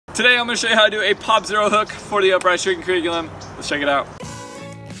Today I'm going to show you how to do a pop zero hook for the Upraiz Tricking curriculum. Let's check it out.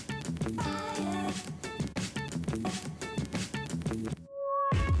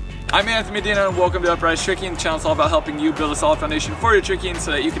 I'm Anthony Medina and welcome to Upraiz Tricking. The channel's all about helping you build a solid foundation for your tricking so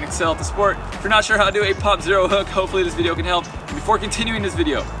that you can excel at the sport. If you're not sure how to do a pop zero hook, hopefully this video can help. And before continuing this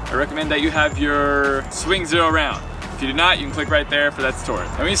video, I recommend that you have your swing zero round. If you do not, you can click right there for that tutorial.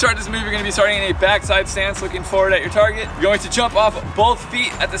 And when you start this move, you're going to be starting in a backside stance, looking forward at your target. You're going to jump off both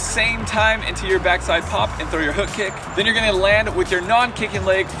feet at the same time into your backside pop and throw your hook kick. Then you're going to land with your non-kicking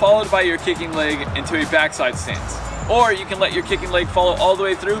leg followed by your kicking leg into a backside stance. Or you can let your kicking leg follow all the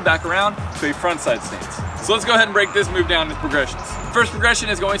way through, back around to a front side stance. So let's go ahead and break this move down into progressions. First progression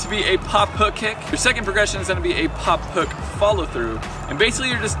is going to be a pop hook kick. Your second progression is going to be a pop hook follow through. And basically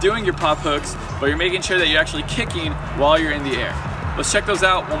you're just doing your pop hooks, but you're making sure that you're actually kicking while you're in the air. Let's check those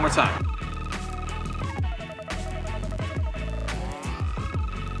out one more time.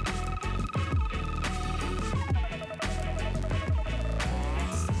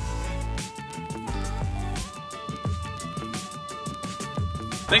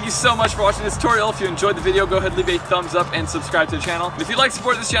 Thank you so much for watching this tutorial. If you enjoyed the video, go ahead and leave a thumbs up and subscribe to the channel. And if you'd like to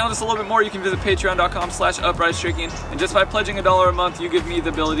support this channel just a little bit more, you can visit patreon.com/Upraiz Tricking. And just by pledging $1 a month, you give me the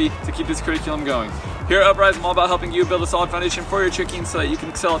ability to keep this curriculum going. Here at Upraiz, I'm all about helping you build a solid foundation for your tricking so that you can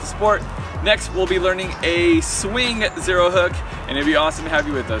excel at the sport. Next, we'll be learning a swing zero hook, and it'd be awesome to have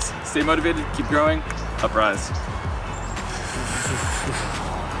you with us. Stay motivated, keep growing, Upraiz.